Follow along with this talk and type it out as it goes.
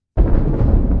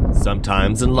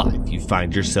Sometimes in life you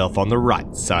find yourself on the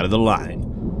right side of the line,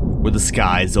 where the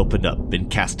skies open up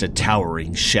and cast a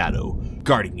towering shadow,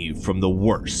 guarding you from the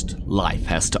worst life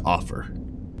has to offer.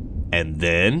 And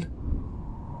then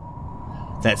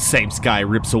that same sky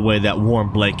rips away that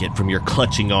warm blanket from your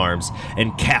clutching arms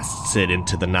and casts it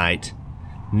into the night.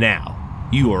 Now,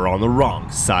 you are on the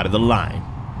wrong side of the line.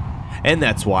 And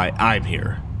that's why I'm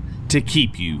here, to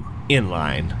keep you in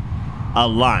line. A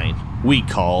line we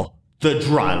call the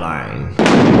Dry Line.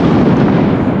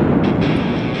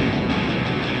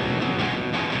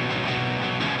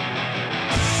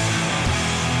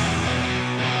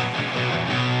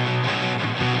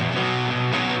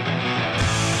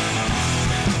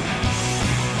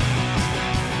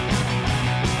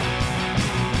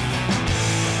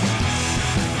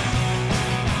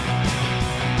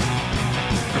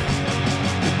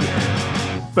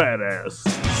 Badass.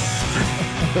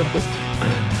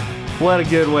 What a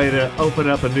good way to open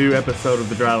up a new episode of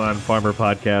the Dryline Farmer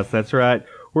Podcast. That's right.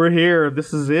 We're here.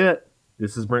 This is it.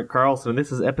 This is Brent Carlson.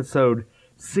 This is episode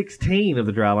 16 of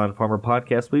the Dryline Farmer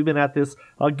Podcast. We've been at this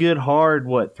a good hard,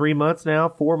 3 months now?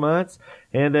 4 months?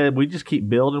 And we just keep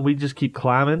building. We just keep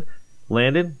climbing.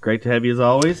 Landon, great to have you as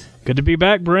always. Good to be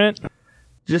back, Brent.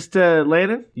 Just,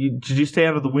 Landon, did you stay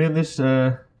out of the wind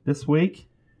this week?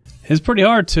 It's pretty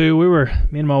hard too.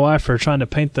 Me and my wife were trying to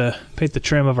paint the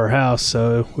trim of our house,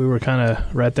 so we were kind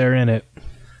of right there in it.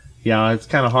 Yeah, it's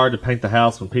kind of hard to paint the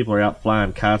house when people are out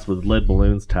flying kites with lead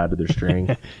balloons tied to their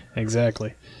string.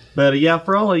 Exactly. But yeah,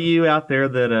 for all of you out there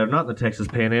that are not in the Texas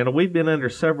Panhandle, we've been under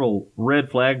several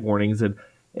red flag warnings,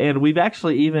 and we've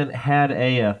actually even had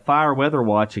a fire weather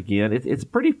watch again. It's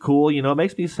pretty cool, you know. It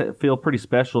makes me feel pretty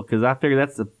special because I figure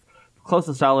that's the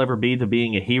closest I'll ever be to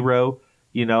being a hero.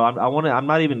 You know, I'm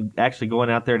not even actually going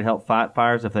out there to help fight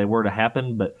fires if they were to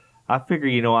happen, but I figure,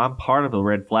 you know, I'm part of a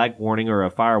red flag warning or a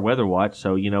fire weather watch,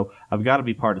 so, you know, I've got to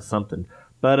be part of something.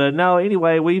 But no,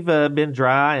 anyway, we've been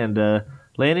dry, and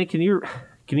Lanny, can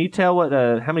you tell what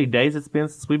how many days it's been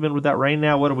since we've been without rain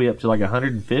now? What are we up to, like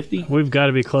 150? We've got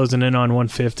to be closing in on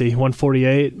 150,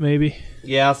 148 maybe.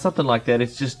 Yeah, something like that.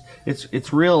 It's just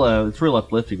it's real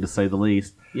uplifting to say the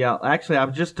least. Yeah, actually,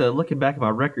 I'm just looking back at my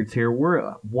records here. We're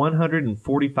at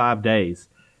 145 days.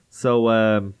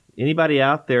 So anybody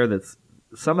out there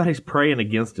somebody's praying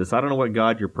against us. I don't know what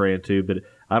god you're praying to, but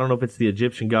I don't know if it's the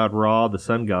Egyptian god Ra, the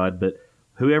sun god, but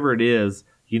whoever it is,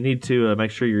 you need to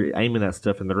make sure you're aiming that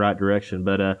stuff in the right direction.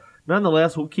 But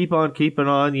nonetheless, we'll keep on keeping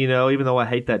on, you know, even though I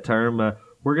hate that term.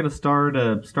 We're going to start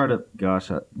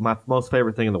my most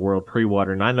favorite thing in the world,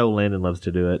 pre-watering. I know Landon loves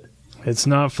to do it. It's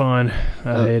not fun.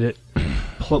 I hate it.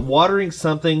 Watering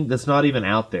something that's not even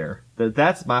out there.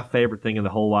 That's my favorite thing in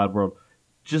the whole wide world.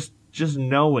 Just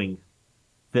knowing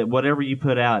that whatever you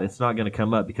put out, it's not going to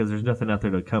come up because there's nothing out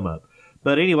there to come up.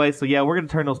 But anyway, so yeah, we're going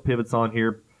to turn those pivots on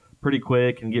here pretty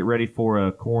quick and get ready for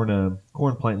a corn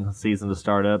planting season to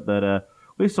start up. But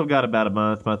we've still got about a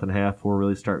month and a half before we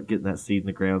really start getting that seed in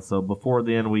the ground. So before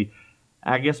then,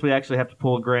 I guess we actually have to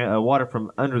pull water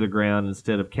from under the ground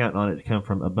instead of counting on it to come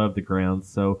from above the ground.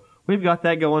 So we've got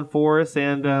that going for us.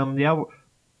 And yeah,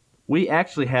 we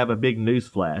actually have a big news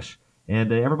flash.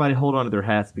 And everybody hold on to their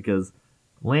hats because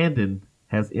Landon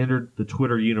has entered the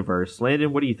Twitter universe.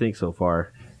 Landon, what do you think so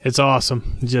far? It's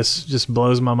awesome. Just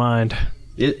blows my mind.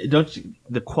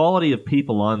 The quality of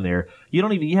people on there.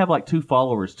 You have like 2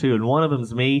 followers too, and one of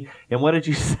them's me. And what did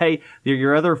you say?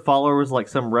 Your other follower is like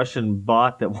some Russian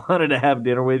bot that wanted to have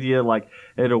dinner with you, like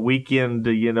at a weekend,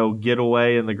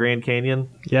 getaway in the Grand Canyon.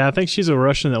 Yeah, I think she's a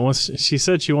Russian she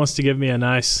said she wants to give me a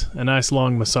nice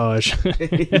long massage.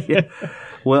 Yeah.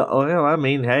 Well, I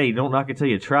mean, hey, don't knock it till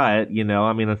you try it. You know,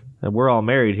 I mean, we're all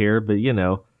married here, but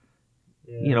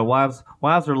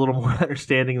wives are a little more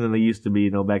understanding than they used to be,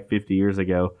 back 50 years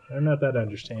ago. They're not that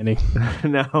understanding.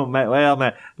 No,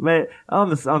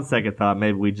 on second thought,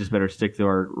 maybe we just better stick to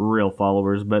our real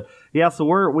followers. But yeah,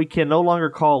 so we can no longer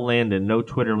call Landon, no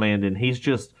Twitter Landon. He's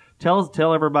just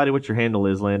tell everybody what your handle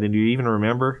is, Landon. Do you even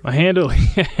remember? My handle,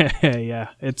 yeah,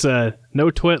 it's no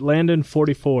twit Landon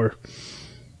 44.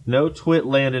 No twit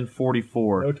Landon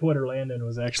 44. No Twitter Landon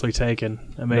was actually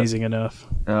taken. Amazing enough.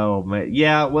 Oh man,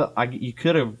 yeah. Well, you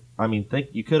could have.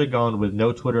 You could have gone with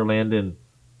no Twitter Landon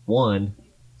 1.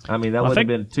 I mean, that would have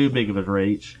been too big of a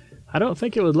reach. I don't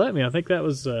think it would let me. I think that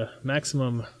was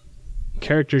maximum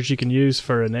characters you can use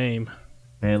for a name.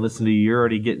 Man, listen to you. You're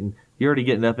already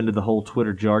getting up into the whole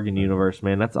Twitter jargon universe,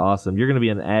 man. That's awesome. You're going to be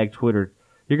an ag Twitter.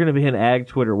 You're going to be in ag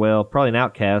Twitter. Well, probably an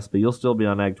outcast, but you'll still be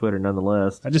on ag Twitter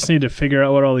nonetheless. I just need to figure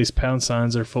out what all these pound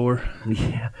signs are for.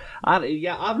 Yeah,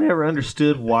 I've never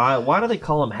understood why. Why do they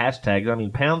call them hashtags? I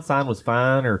mean, pound sign was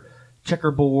fine, or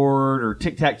checkerboard or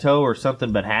tic-tac-toe or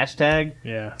something, but hashtag.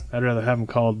 Yeah, I'd rather have them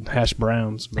called hash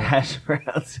browns. But. Hash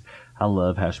browns. I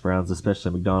love hash browns, especially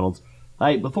at McDonald's.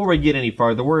 Hey, before we get any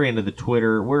farther, we're into the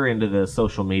Twitter. We're into the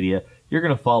social media. You're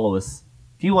going to follow us.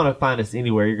 If you want to find us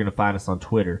anywhere, you're going to find us on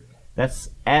Twitter. That's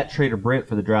at Trader Brent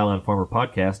for the Dryland Farmer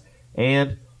Podcast.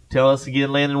 And tell us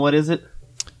again, Landon, what is it?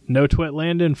 No Twit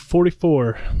Landon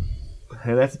 44.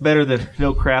 Hey, that's better than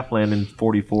No Crap Landon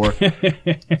 44.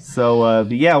 So,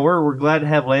 but yeah, we're glad to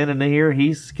have Landon here.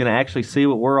 He's going to actually see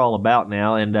what we're all about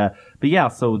now. And but yeah,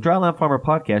 so Dryland Farmer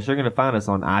Podcast, you're going to find us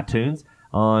on iTunes,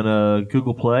 on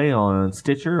Google Play, on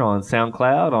Stitcher, on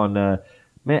SoundCloud, on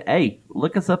man, hey,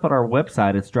 look us up at our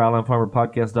website. It's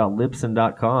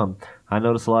drylandfarmerpodcast.libsyn.com. I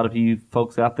notice a lot of you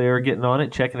folks out there are getting on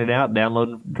it, checking it out,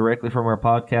 downloading directly from our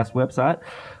podcast website.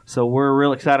 So we're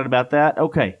real excited about that.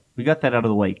 Okay, we got that out of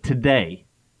the way. Today,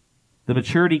 the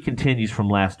maturity continues from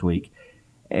last week.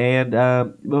 And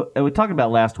we talked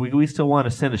about last week. We still want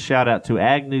to send a shout-out to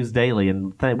Ag News Daily,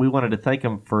 and we wanted to thank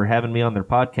them for having me on their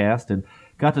podcast. And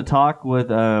got to talk with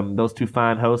those two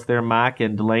fine hosts there, Mike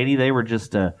and Delaney. They were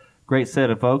just a great set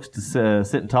of folks to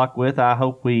sit and talk with. I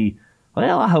hope we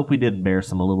did embarrass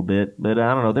them a little bit, but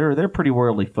I don't know. They're pretty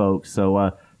worldly folks,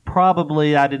 so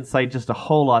probably I didn't say just a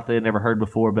whole lot they had never heard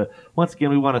before. But once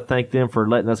again, we want to thank them for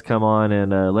letting us come on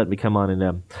and let me come on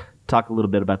and talk a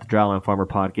little bit about the Dryland Farmer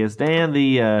Podcast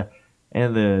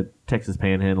and the Texas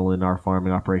Panhandle and our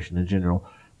farming operation in general.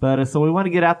 But so we want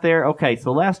to get out there. Okay,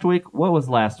 so last week, what was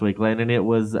last week, Landon? It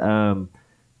was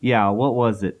what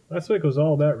was it? Last week was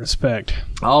all about respect.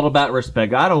 All about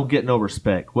respect. I don't get no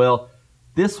respect. Well,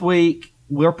 this week,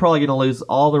 we're probably going to lose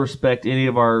all the respect any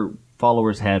of our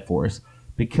followers had for us.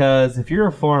 Because if you're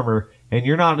a farmer and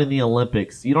you're not in the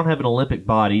Olympics, you don't have an Olympic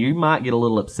body, you might get a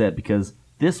little upset because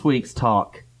this week's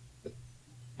talk,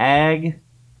 ag,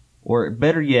 or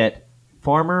better yet,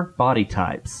 farmer body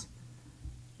types.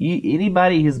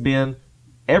 Anybody has been,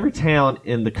 every town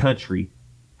in the country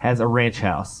has a ranch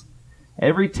house.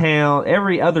 Every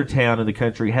other town in the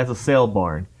country has a sale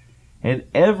barn. And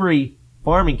every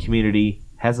farming community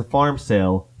has a farm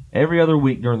sale every other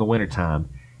week during the wintertime.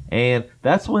 And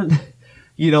that's when,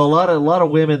 a lot of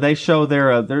women, they show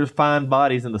their fine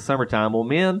bodies in the summertime. Well,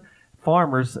 men,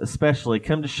 farmers especially,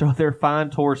 come to show their fine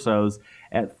torsos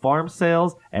at farm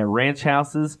sales, at ranch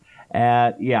houses,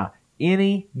 at,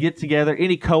 any get-together,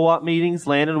 any co-op meetings.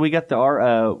 Landon, we got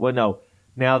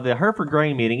now the Hereford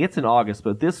Grain meeting, it's in August,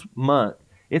 but this month,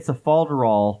 it's a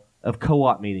falderall of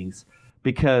co-op meetings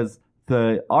because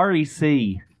the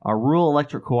REC, our Rural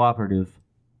Electric Cooperative,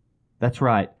 that's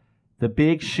right, the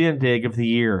big shindig of the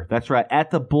year, that's right,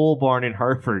 at the Bull Barn in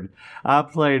Hereford.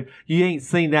 You ain't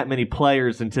seen that many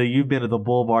players until you've been to the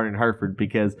Bull Barn in Hereford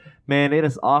because, man, it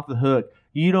is off the hook.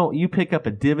 You pick up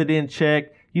a dividend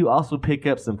check, you also pick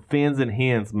up some fins and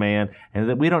hens, man,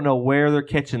 and we don't know where they're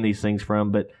catching these things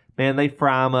from, but, man, they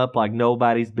fry them up like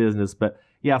nobody's business, but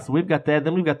yeah, so we've got that.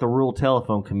 Then we've got the rural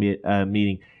telephone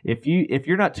meeting. If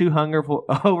you're not too hungover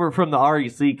over from the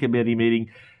REC committee meeting,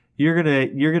 you're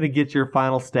gonna get your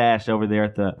final stash over there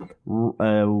at the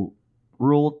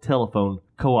rural telephone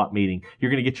co-op meeting.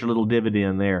 You're gonna get your little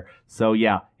dividend there. So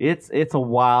yeah, it's a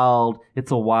wild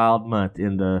month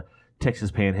in the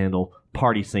Texas Panhandle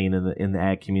party scene in the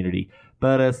ag community.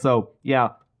 But so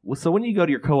when you go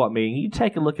to your co-op meeting, you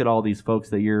take a look at all these folks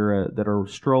that that are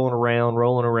strolling around,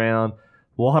 rolling around,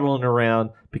 waddling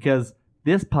around, because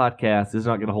this podcast is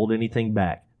not going to hold anything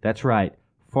back. That's right.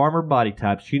 Farmer body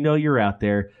types, you're out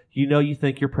there. You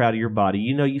think you're proud of your body.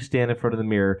 You stand in front of the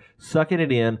mirror, sucking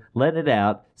it in, letting it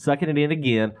out, sucking it in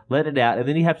again, letting it out, and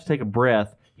then you have to take a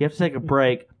breath. You have to take a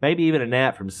break, maybe even a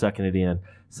nap from sucking it in.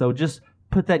 So just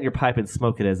put that in your pipe and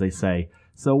smoke it, as they say.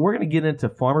 So we're going to get into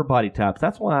farmer body types.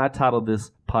 That's why I titled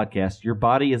this podcast, Your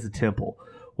Body is a Temple.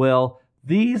 Well,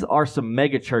 these are some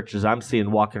mega churches I'm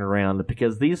seeing walking around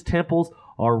because these temples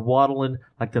are waddling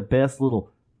like the best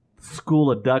little school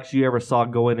of ducks you ever saw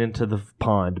going into the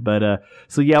pond. But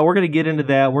so yeah, we're going to get into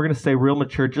that. We're going to stay real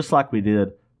mature just like we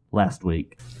did last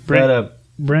week.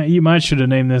 Brent, you might should have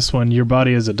named this one "Your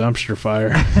Body is a Dumpster Fire."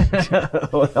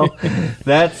 Well,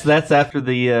 that's after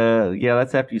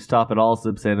that's after you stop at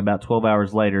Allsup's, and about 12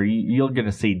 hours later, you're going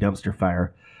to see dumpster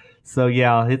fire. So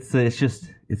yeah, it's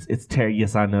terrible.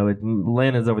 Yes, I know.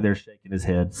 Landon's over there shaking his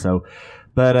head. So,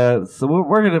 but so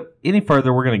we're gonna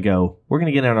we're gonna go. We're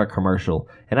gonna get on our commercial,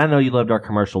 and I know you loved our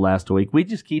commercial last week. We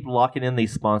just keep locking in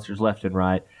these sponsors left and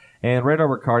right, and Redo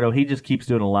Ricardo, he just keeps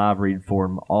doing a live read for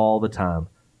him all the time.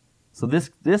 So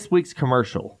this week's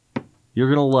commercial, you're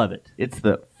gonna love it. It's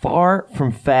the Far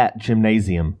From Fat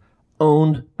Gymnasium,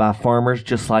 owned by farmers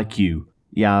just like you.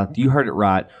 Yeah, you heard it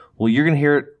right. Well, you're gonna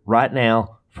hear it right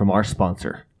now. from our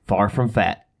sponsor, Far From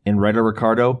Fat. And Reylo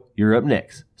Ricardo, you're up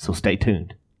next, so stay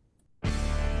tuned.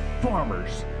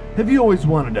 Farmers, have you always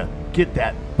wanted to get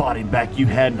that body back you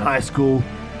had in high school?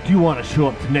 Do you want to show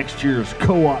up to next year's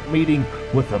co-op meeting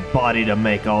with a body to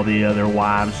make all the other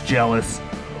wives jealous?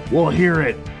 Well, here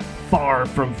at Far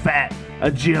From Fat, a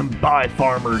gym by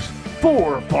farmers,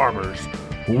 for farmers.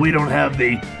 We don't have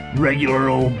the regular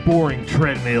old boring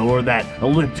treadmill or that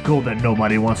elliptical that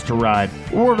nobody wants to ride.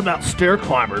 What about stair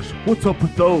climbers? What's up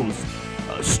with those?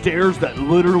 Stairs that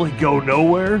literally go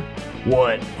nowhere?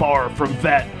 What? Far From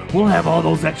Fat, we'll have all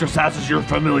those exercises you're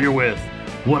familiar with.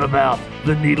 What about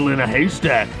the needle in a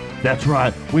haystack? That's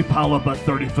right, we pile up a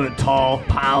 30-foot tall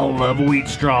pile of wheat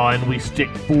straw and we stick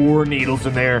 4 needles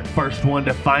in there. First one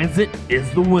that finds it is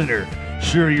the winner.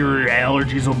 Sure, your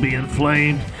allergies will be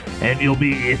inflamed and you'll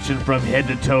be itching from head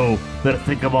to toe, but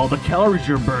think of all the calories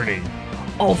you're burning.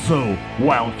 Also,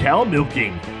 wild cow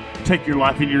milking. Take your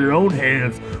life in your own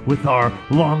hands with our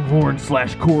longhorn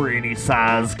 / Corey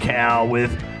size cow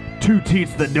with 2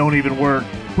 teats that don't even work,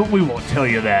 but we won't tell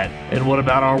you that. And what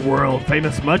about our world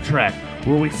famous mud track,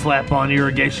 where we slap on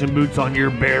irrigation boots on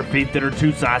your bare feet that are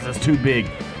 2 sizes too big,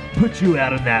 put you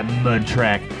out in that mud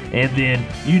track, and then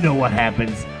you know what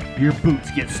happens. Your boots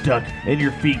get stuck and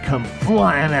your feet come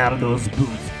flying out of those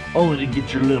boots, only to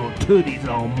get your little tooties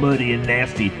all muddy and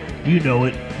nasty. You know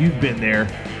it, you've been there.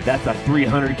 That's a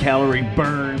 300-calorie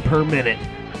burn per minute.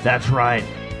 That's right,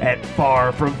 at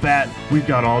Far From Fat, we've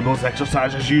got all those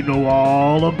exercises you know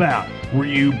all about. Were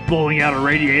you blowing out a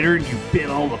radiator and you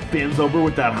bent all the fins over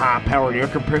with that high-powered air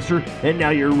compressor and now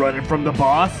you're running from the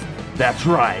boss? That's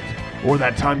right. Or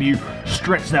that time you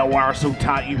stretched that wire so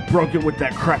tight you broke it with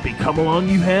that crappy come-along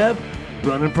you have?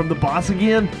 Running from the boss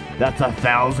again? That's a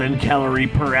 1,000-calorie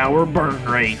per hour burn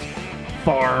rate.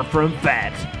 Far From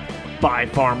Fat. By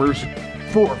farmers,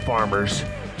 for farmers.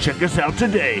 Check us out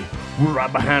today. We're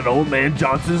right behind Old Man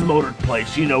Johnson's motor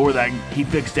place. You know where that he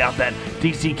fixed out that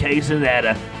DC case in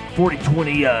that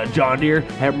 4020 John Deere.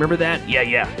 Hey, remember that?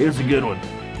 Yeah, it was a good one.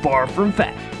 Far From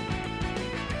Fat.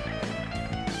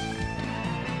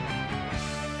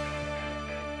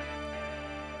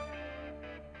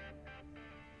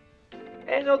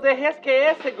 No dejes que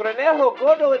ese grenejo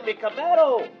gordo en mi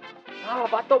camaro. Ah,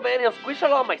 vato, man, he'll squish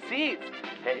all my seats.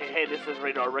 Hey, this is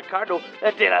Reylo Ricardo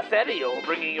de la Serio,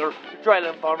 bringing your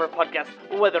Dryland Farmer Podcast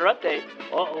weather update.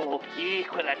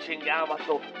 Hijo de la chingada,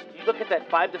 vato. You look at that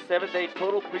 5 to 7 day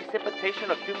total precipitation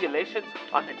accumulation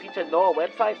on the Pinche NOAA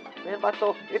website, man,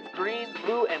 vato, it's green,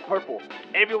 blue, and purple.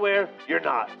 Everywhere you're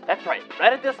not. That's right.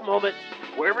 Right at this moment,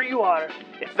 wherever you are,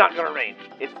 it's not gonna rain.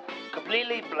 It's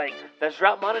completely blank. The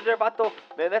drought monitor, vato,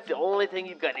 man, that's the only thing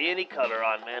you've got any color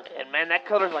on, man. And man, that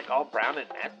color's like all brown and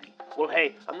nasty. Well,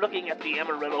 hey, I'm looking at the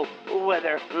Amarillo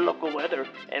weather, local weather,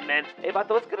 and man, hey,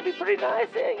 vato, it's gonna be pretty nice,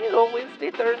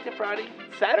 Wednesday, Thursday, Friday,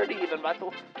 Saturday even,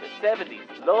 vato, the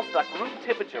 70s, low stock room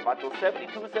temperature, vato,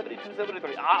 72, 72,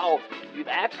 73, you've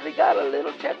actually got a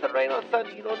little chance of rain on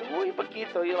Sunday, muy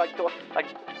poquito, like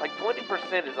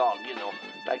 20% is all,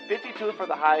 like 52 for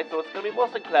the high, so it's gonna be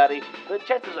mostly cloudy. The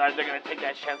chances are they're gonna take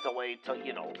that chance away till,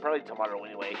 probably tomorrow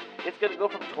anyway. It's gonna go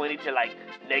from 20 to like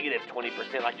negative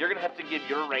 20%, like you're gonna have to give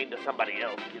your rain to somebody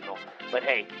else, But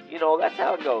hey, that's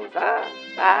how it goes,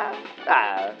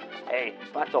 Hey,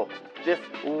 vato, this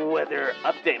weather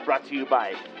update brought to you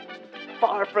by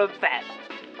Far From Fat,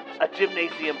 a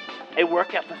gymnasium, a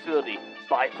workout facility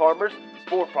by farmers,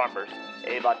 for farmers.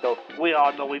 Hey, vato, we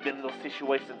all know we've been in those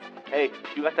situations. Hey,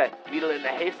 you got that needle in the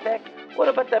haystack? What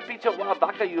about that pinche wild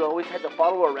vaca you always had to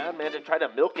follow around, man, to try to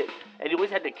milk it? And you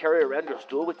always had to carry around your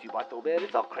stool with you, vato, man.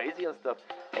 It's all crazy and stuff.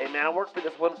 Hey, man, I worked for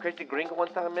this one crazy gringo one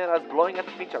time, man. I was blowing out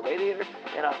the pinche radiator,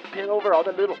 and I pinned over all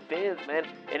the little fins, man.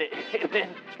 And man,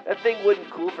 that thing wasn't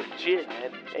cool for shit,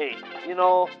 man. Hey,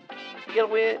 you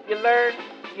win, you learn,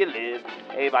 you live.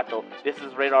 Hey, vato, this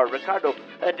is Reylo Ricardo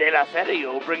de la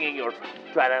Serio, bringing your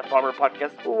Dryland Farmer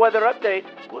Podcast weather update.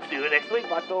 We'll see you next week,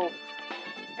 vato.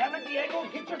 Damn it, Diego,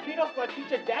 get your feet off my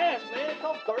pinche dash, man. It's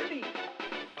all dirty.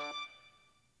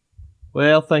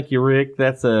 Well, thank you, Rick.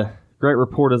 That's a great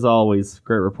report as always.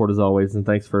 And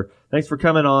thanks for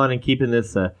coming on and keeping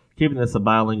this a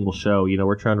bilingual show.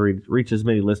 We're trying to reach as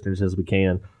many listeners as we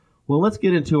can. Well, let's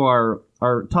get into our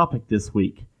topic this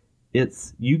week.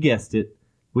 It's, you guessed it,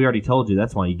 we already told you,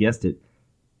 that's why you guessed it,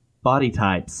 body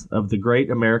types of the great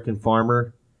American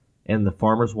farmer and the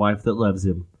farmer's wife that loves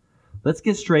him. Let's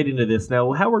get straight into this.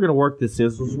 Now, how we're going to work this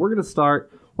is we're going to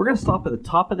stop at the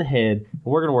top of the head, and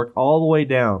we're going to work all the way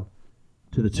down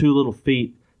to the 2 little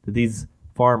feet that these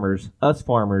farmers, us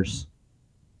farmers,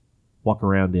 walk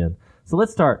around in. So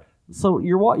let's start So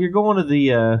you're going to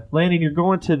the Landon. You're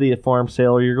going to the farm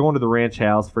sale, or you're going to the ranch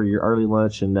house for your early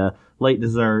lunch and late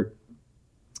dessert,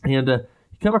 and you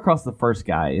come across the first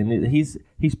guy, and he's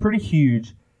pretty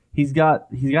huge. He's got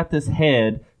this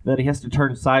head that he has to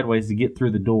turn sideways to get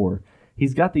through the door.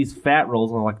 He's got these fat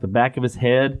rolls on like the back of his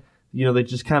head. They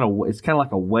just it's kind of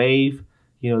like a wave.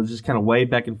 Just kind of wave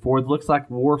back and forth. Looks like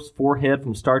Worf's forehead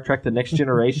from Star Trek: The Next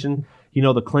Generation.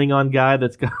 The Klingon guy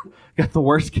that's got the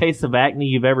worst case of acne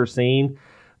you've ever seen.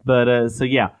 But so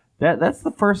yeah, that's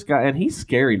the first guy, and he's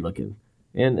scary looking.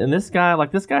 And this guy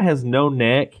has no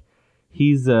neck.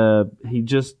 He's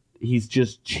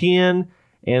just chin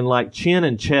and chin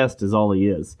and chest is all he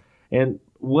is. And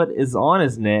what is on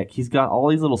his neck? He's got all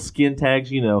these little skin tags,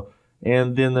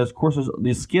 and then of course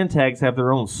these skin tags have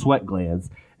their own sweat glands,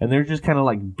 and they're just kind of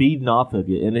like beading off of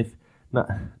you. And if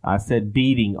not, I said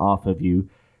beating off of you.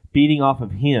 Beating off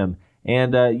of him,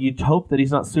 and you'd hope that he's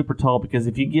not super tall, because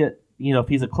if you get, if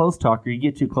he's a close talker, you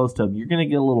get too close to him, you're going to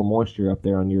get a little moisture up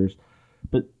there on yours.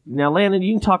 But now, Landon,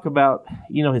 you can talk about,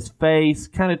 his face,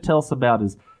 kind of tell us about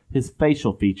his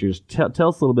facial features. Tell us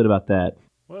a little bit about that.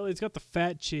 Well, he's got the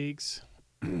fat cheeks.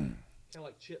 Kind of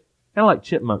like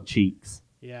chipmunk cheeks.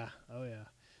 Yeah, oh yeah.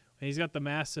 He's got the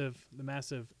massive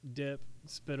dip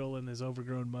spittle in his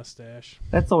overgrown mustache.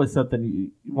 That's always something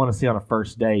you want to see on a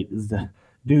first date, is the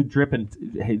dude dripping.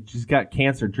 He's got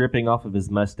cancer dripping off of his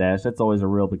mustache. That's always a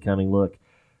real becoming look.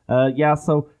 Yeah,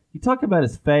 so you talk about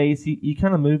his face. You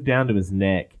kind of move down to his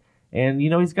neck. And,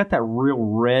 he's got that real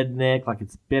red neck, like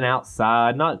it's been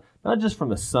outside, not just from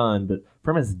the sun, but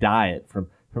from his diet, from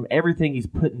everything he's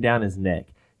putting down his neck.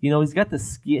 He's got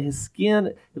his skin,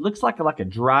 it looks like a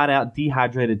dried out,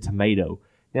 dehydrated tomato.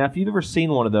 Now, if you've ever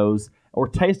seen one of those or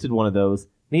tasted one of those,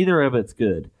 neither of it's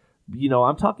good.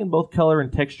 I'm talking both color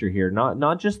and texture here,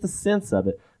 not just the sense of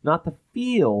it, not the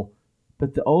feel,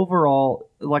 but the overall,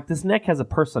 like this neck has a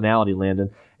personality, Landon.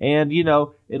 And,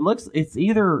 it's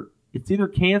either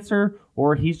cancer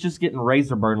or he's just getting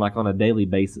razor burn like on a daily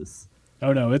basis.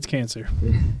 Oh, no, it's cancer.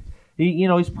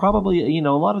 He's probably,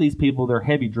 a lot of these people, they're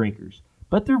heavy drinkers.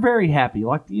 But they're very happy.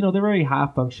 They're very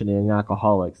high-functioning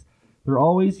alcoholics. They're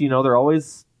always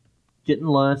getting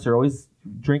lunch. They're always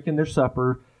drinking their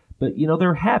supper. But,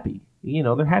 they're happy.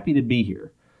 They're happy to be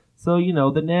here. So,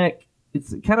 the neck,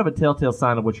 it's kind of a telltale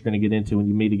sign of what you're going to get into when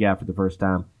you meet a guy for the first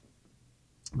time.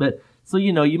 But, so,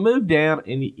 you move down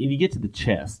and you get to the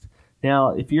chest.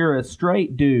 Now, if you're a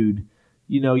straight dude,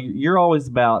 you're always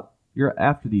you're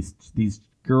after these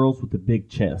girls with the big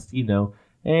chest,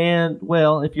 And,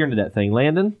 well, if you're into that thing,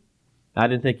 Landon, I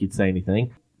didn't think you'd say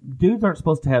anything. Dudes aren't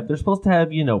supposed to have, they're supposed to have,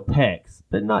 pecs,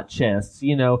 but not chests,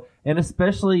 and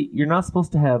especially you're not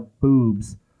supposed to have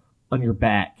boobs on your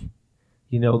back.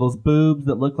 Those boobs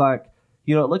that look like,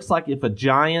 it looks like if a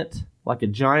giant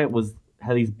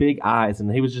had these big eyes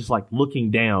and he was just looking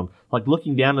down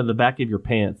in the back of your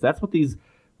pants. That's what these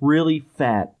really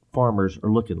fat farmers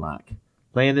are looking like.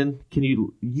 Landon,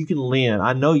 you can lean.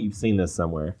 I know you've seen this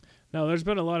somewhere. No, there's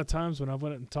been a lot of times when I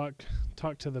went and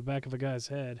talked to the back of a guy's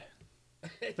head,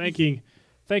 thinking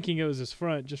it was his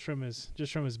front just from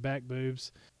his back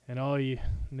boobs, and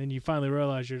then you finally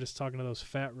realize you're just talking to those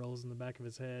fat rolls in the back of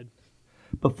his head.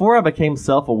 Before I became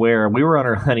self-aware, we were on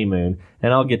our honeymoon,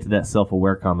 and I'll get to that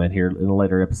self-aware comment here in a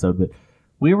later episode. But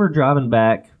we were driving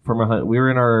back we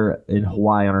were in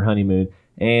Hawaii on our honeymoon,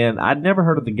 and I'd never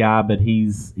heard of the guy, but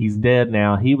he's dead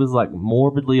now. He was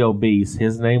morbidly obese.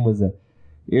 His name was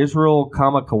Israel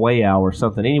Kamakawayao or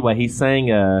something. Anyway, he sang,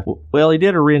 he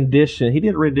did a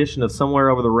rendition of Somewhere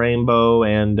Over the Rainbow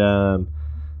and,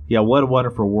 What a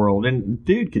Wonderful World. And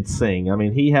dude could sing. I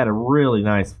mean, he had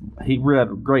he had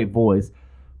a great voice.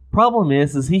 Problem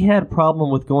is he had a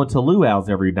problem with going to luau's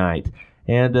every night.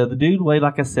 And the dude weighed,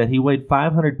 like I said, he weighed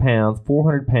 500 pounds,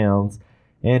 400 pounds,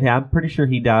 and I'm pretty sure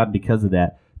he died because of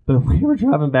that. But we were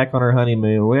driving back on our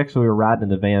honeymoon. We were riding in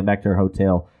the van back to our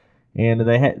hotel. And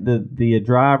they had the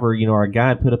driver, our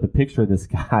guide put up a picture of this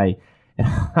guy, and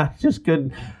I just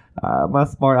couldn't. I'm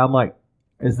like,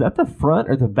 is that the front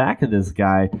or the back of this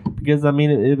guy? Because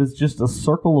it was just a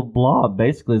circle of blob,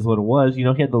 basically, is what it was. He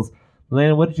had those.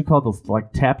 Landon, what did you call those?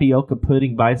 Tapioca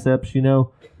pudding biceps, Yeah,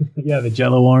 the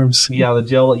Jello arms. Yeah, the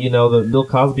Jello. The Bill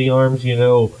Cosby arms.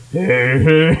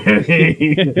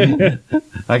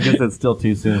 I guess it's still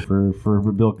too soon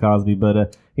for Bill Cosby,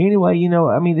 but anyway,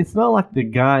 it's not like the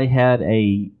guy had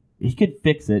he could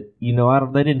fix it.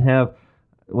 They didn't have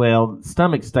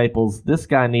stomach staples. This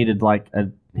guy needed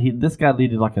a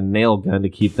nail gun to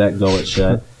keep that gullet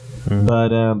shut.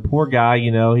 But poor guy,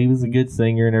 he was a good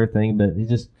singer and everything, but he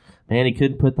just he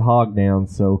couldn't put the hog down,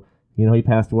 so he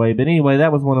passed away. But anyway,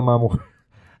 that was one of my more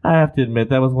I have to admit,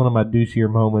 that was one of my douchier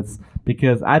moments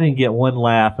because I didn't get one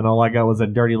laugh, and all I got was a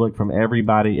dirty look from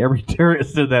everybody, every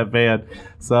tourist in that van.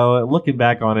 So looking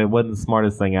back on it, it wasn't the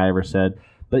smartest thing I ever said.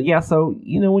 But yeah, so,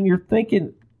 when you're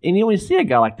thinking, and when you see a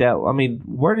guy like that, I mean,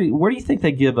 where do you think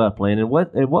they give up, Landon?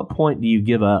 At what point do you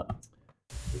give up?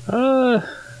 I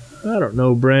don't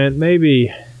know, Brent.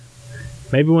 Maybe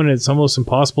when it's almost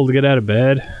impossible to get out of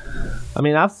bed. I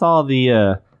mean, I saw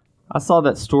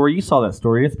that story. You saw that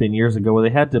story. It's been years ago where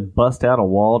they had to bust out a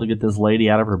wall to get this lady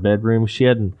out of her bedroom. She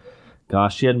hadn't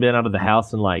been out of the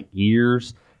house in like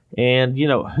years. And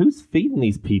who's feeding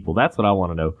these people? That's what I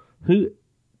want to know. Who?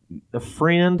 A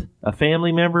friend, a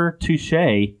family member? Touche.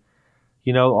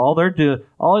 All they're doing,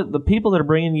 all the people that are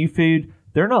bringing you food,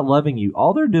 they're not loving you.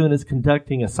 All they're doing is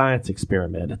conducting a science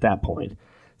experiment at that point.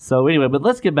 So anyway, but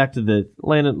let's get back to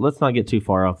Landon. Let's not get too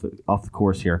far off the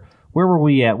course here. Where were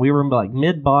we at? We were like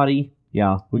mid body.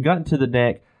 Yeah, we got into the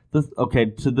neck. To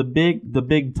the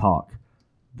big talk,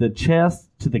 the chest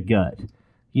to the gut.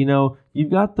 If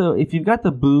you've got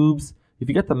the boobs, if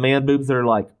you got the man boobs that are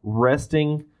like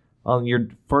resting on your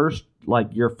first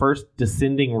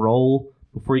descending roll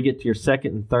before you get to your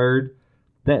second and third,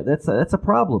 that's a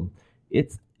problem.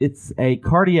 It's a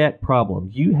cardiac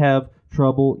problem. You have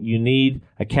trouble. You need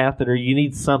a catheter. You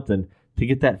need something to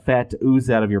get that fat to ooze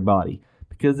out of your body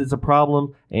because it's a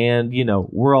problem, and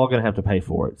we're all going to have to pay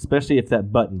for it, especially if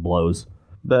that button blows.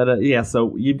 But yeah,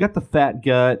 so you've got the fat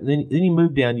gut, and then you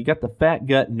move down. You got the fat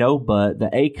gut, no butt,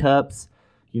 the A cups.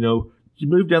 You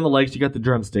move down the legs. You got the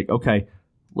drumstick. Okay.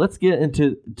 Let's get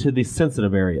into the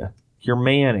sensitive area, your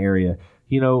man area.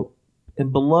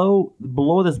 And below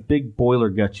this big boiler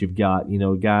gut you've got,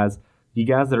 guys, you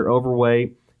guys that are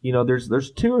overweight,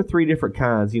 there's 2 or 3 different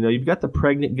kinds. You've got the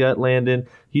pregnant gut, Landon.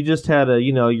 You just had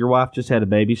your wife just had a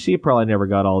baby. She probably never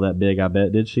got all that big, I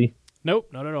bet, did she? Nope,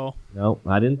 not at all. No,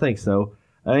 I didn't think so.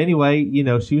 Anyway,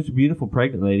 she was a beautiful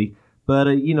pregnant lady, but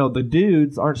the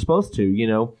dudes aren't supposed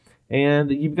to,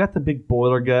 And you've got the big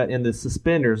boiler gut and the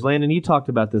suspenders. Landon, you talked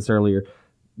about this earlier.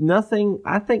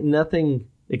 I think nothing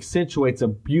accentuates a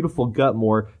beautiful gut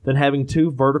more than having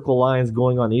 2 vertical lines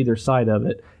going on either side of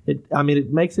it.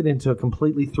 It makes it into a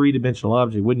completely 3-dimensional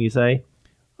object, wouldn't you say?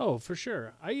 Oh, for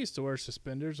sure. I used to wear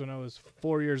suspenders when I was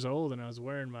 4 years old, and I was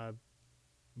wearing my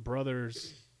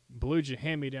brother's blue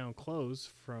hand-me-down clothes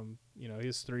from,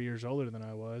 he's 3 years older than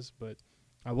I was, but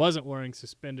I wasn't wearing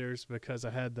suspenders because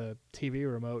I had the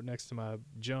TV remote next to my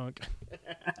junk.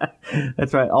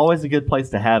 That's right. Always a good place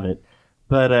to have it.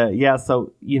 But yeah,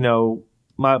 so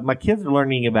my kids are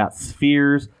learning about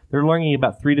spheres. They're learning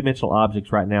about 3-dimensional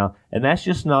objects right now, and that's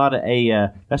just not an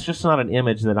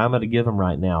image that I'm going to give them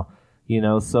right now.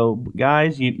 So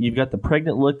guys, you've got the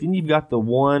pregnant look, then you've got the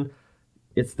one.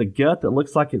 It's the gut that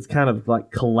looks like it's kind of like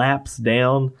collapsed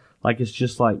down, like it's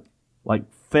just like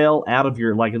fell out of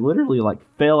your, like it literally like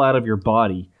fell out of your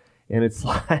body, and it's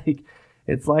like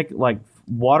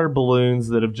water balloons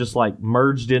that have just like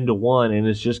merged into one, and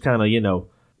it's just kind of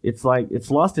it's like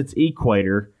it's lost its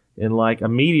equator, and like a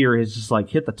meteor has just like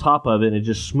hit the top of it and it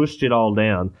just smushed it all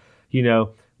down,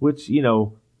 which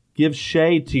gives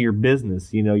shade to your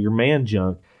business, your man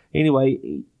junk.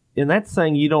 Anyway, and that's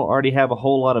saying you don't already have a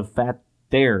whole lot of fat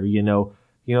there,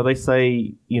 they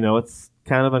say it's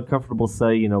kind of uncomfortable to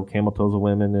say, camel toes of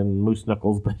women and moose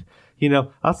knuckles. But,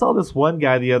 I saw this one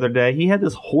guy the other day. He had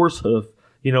this horse hoof,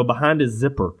 behind his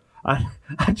zipper. I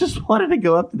just wanted to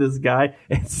go up to this guy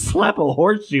and slap a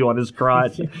horseshoe on his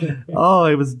crotch. Oh,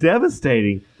 it was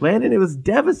devastating. Landon, it was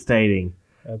devastating.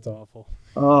 That's awful.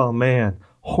 Oh, man.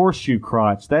 Horseshoe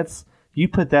crotch. You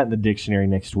put that in the dictionary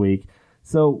next week.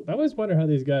 So I always wonder how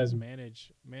these guys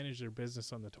manage their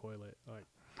business on the toilet.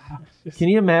 Can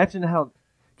you imagine how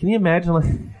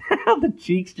how the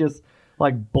cheeks just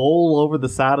like bowl over the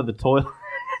side of the toilet?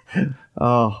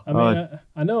 Oh,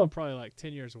 I know I'm probably like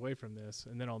 10 years away from this,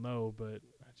 and then I'll know. But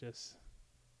I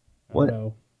don't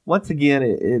know. Once again,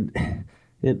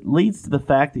 it leads to the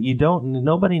fact that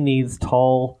nobody needs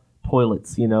tall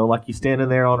toilets. Like you standing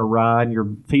there on a ride, and your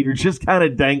feet are just kind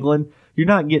of dangling. You're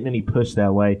not getting any push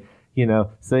that way.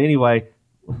 So anyway,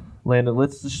 Landon,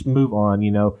 let's just move on.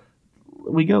 You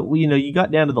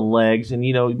got down to the legs, and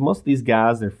most of these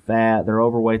guys, they're fat, they're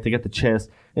overweight, they got the chest,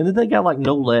 and then they got like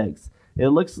no legs. It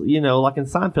looks, like in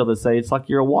Seinfeld they say, it's like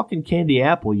you're a walking candy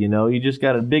apple. You just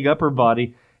got a big upper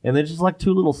body, and then just like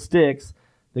 2 little sticks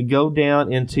that go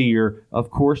down into your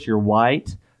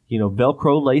white,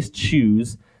 Velcro laced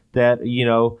shoes that you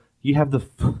have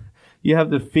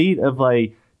the feet of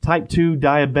a type 2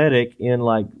 diabetic in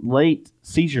like late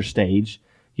seizure stage.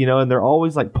 And they're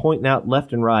always like pointing out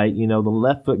left and right. The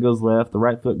left foot goes left, the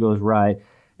right foot goes right,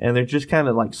 and they're just kind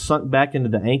of like sunk back into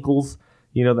the ankles.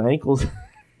 The ankles.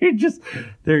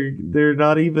 They're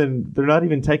not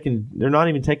even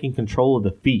taking control of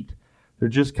the feet. They're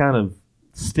just kind of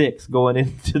sticks going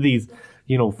into these,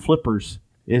 flippers,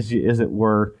 as it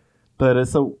were. But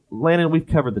so, Landon, we've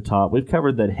covered the top. We've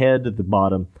covered the head to the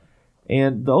bottom,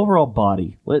 and the overall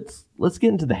body. Let's get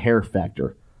into the hair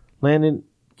factor. Landon,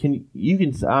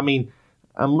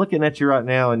 I'm looking at you right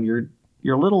now, and you're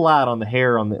a little light on the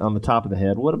hair on the top of the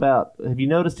head. What about? Have you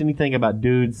noticed anything about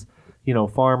dudes,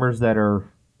 farmers that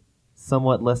are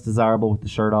somewhat less desirable with the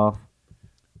shirt off?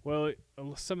 Well,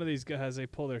 some of these guys, they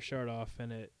pull their shirt off,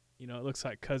 and it looks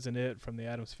like Cousin It from the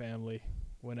Addams Family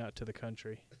went out to the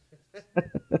country.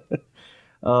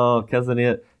 Oh, Cousin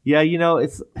It. Yeah,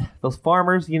 it's those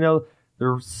farmers,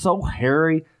 they're so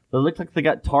hairy. They look like they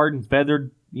got tarred and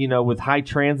feathered, with high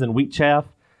trans and wheat chaff.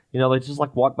 They just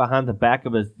like walk behind the back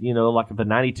of a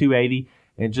 9280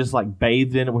 and just like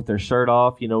bathed in it with their shirt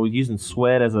off, using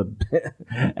sweat as a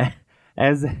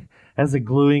as a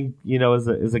gluing, as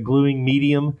a gluing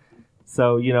medium.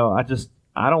 So,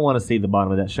 I don't want to see the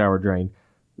bottom of that shower drain.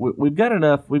 We've got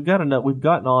enough. We've gotten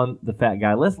on the fat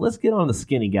guy. Let's get on the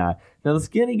skinny guy. Now, the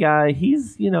skinny guy,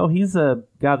 he's a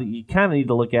guy that you kind of need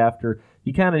to look after.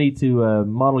 You kind of need to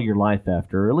model your life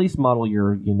after, or at least model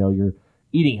your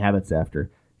eating habits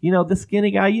after. The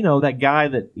skinny guy, that guy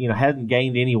that, hasn't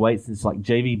gained any weight since like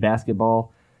JV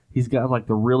basketball. He's got like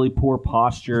the really poor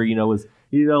posture,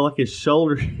 like his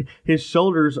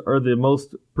shoulders are the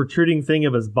most protruding thing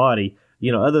of his body,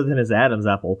 other than his Adam's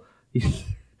apple.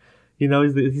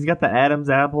 He's got the Adam's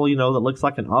apple, that looks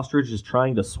like an ostrich is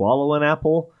trying to swallow an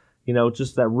apple.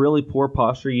 Just that really poor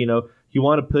posture. You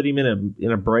want to put him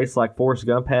in a brace like Forrest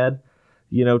Gump had.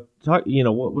 What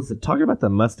was it? Talking about the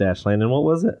mustache, Landon. What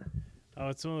was it? Oh,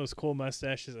 it's one of those cool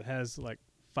mustaches that has like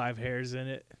 5 hairs in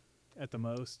it at the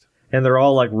most. And they're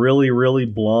all like really, really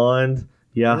blonde.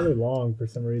 Yeah. Really long for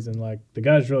some reason. Like, the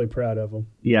guy's really proud of them.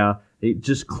 Yeah.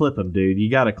 Just clip them, dude. You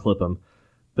got to clip them.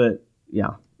 But,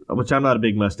 yeah. Which I'm not a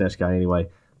big mustache guy anyway.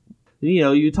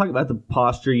 You talk about the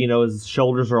posture, his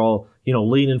shoulders are all,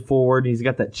 leaning forward. He's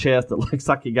got that chest that looks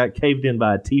like he got caved in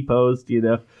by a T-post,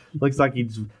 Looks like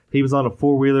he was on a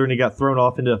 4-wheeler and he got thrown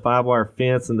off into a 5-wire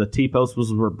fence and the T-post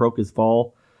was where it broke his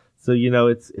fall. So,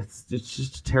 it's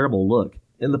just a terrible look.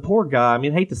 And the poor guy, I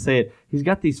hate to say it, he's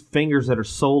got these fingers that are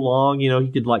so long,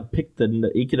 he could like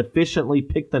he could efficiently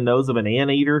pick the nose of an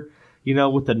anteater,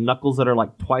 with the knuckles that are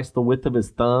like twice the width of his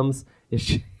thumbs.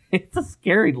 It's a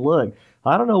scary look.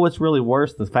 I don't know what's really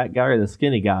worse, the fat guy or the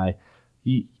skinny guy.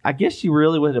 I guess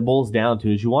what it boils down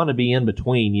to is you want to be in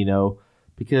between,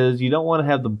 because you don't want to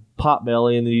have the pot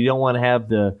belly and you don't want to have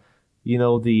the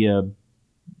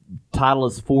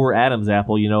Titleist 4 Adam's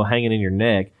apple, hanging in your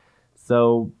neck.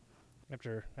 So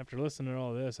after listening to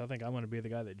all this, I think I'm going to be the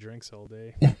guy that drinks all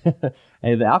day.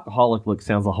 Hey, the alcoholic look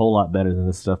sounds a whole lot better than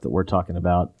the stuff that we're talking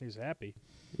about. He's happy.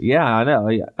 Yeah, I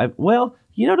know. Well,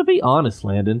 to be honest,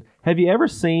 Landon, have you ever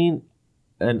seen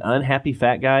an unhappy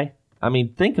fat guy?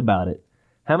 Think about it.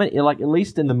 How many, like at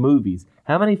least in the movies,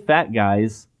 how many fat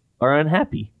guys are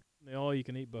unhappy? The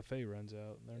all-you-can-eat buffet runs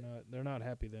out. They're not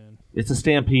happy then. It's a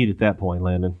stampede at that point,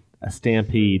 Landon. A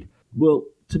stampede. Well,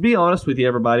 to be honest with you,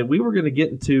 everybody, we were going to get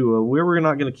into we were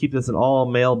not going to keep this an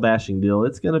all-male bashing deal.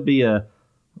 It's going to be a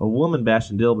woman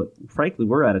bashing deal, but frankly,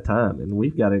 we're out of time, and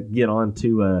we've got to get on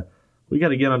to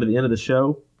the end of the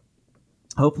show.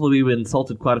 Hopefully, we've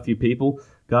insulted quite a few people.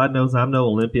 God knows I'm no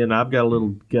Olympian. I've got a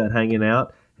little gut hanging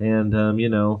out, and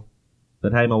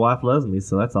but hey, my wife loves me,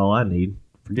 so that's all I need.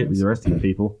 Forget the rest of you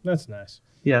people. That's nice.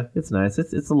 Yeah, it's nice.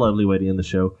 It's a lovely way to end the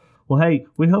show. Well, hey,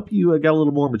 we hope you got a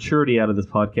little more maturity out of this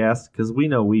podcast, because we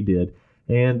know we did.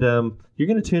 And you're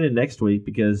going to tune in next week,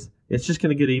 because it's just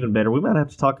going to get even better. We might have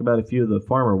to talk about a few of the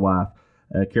farmer wife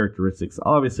characteristics.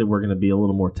 Obviously, we're going to be a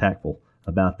little more tactful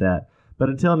about that. But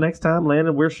until next time,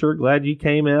 Landon, we're sure glad you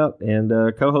came out and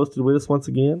co-hosted with us once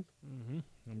again. Mm-hmm.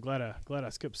 I'm glad I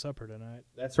skipped supper tonight.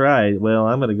 That's right. Well,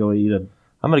 I'm going to go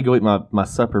eat my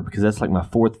supper, because that's like my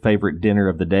 4th favorite dinner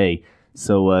of the day.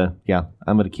 So, yeah,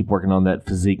 I'm going to keep working on that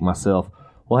physique myself.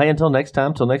 Well, hey, until next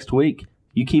time, till next week,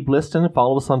 you keep listening.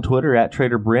 Follow us on Twitter at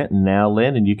Trader Brent, and now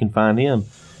Landon, you can find him.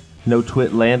 No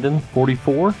Twit Landon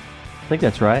 44. I think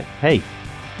that's right. Hey,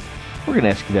 we're going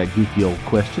to ask you that goofy old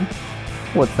question.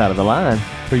 What side of the line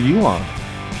are you on?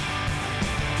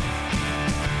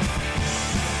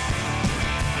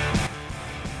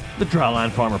 The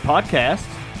Dryline Farmer Podcast,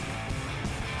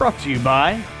 brought to you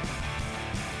by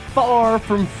Far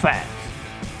From Fat,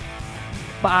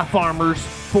 by farmers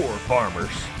for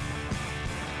farmers.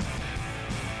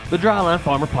 The Dryline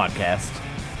Farmer Podcast,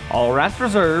 all rights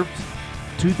reserved,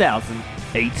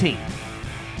 2018.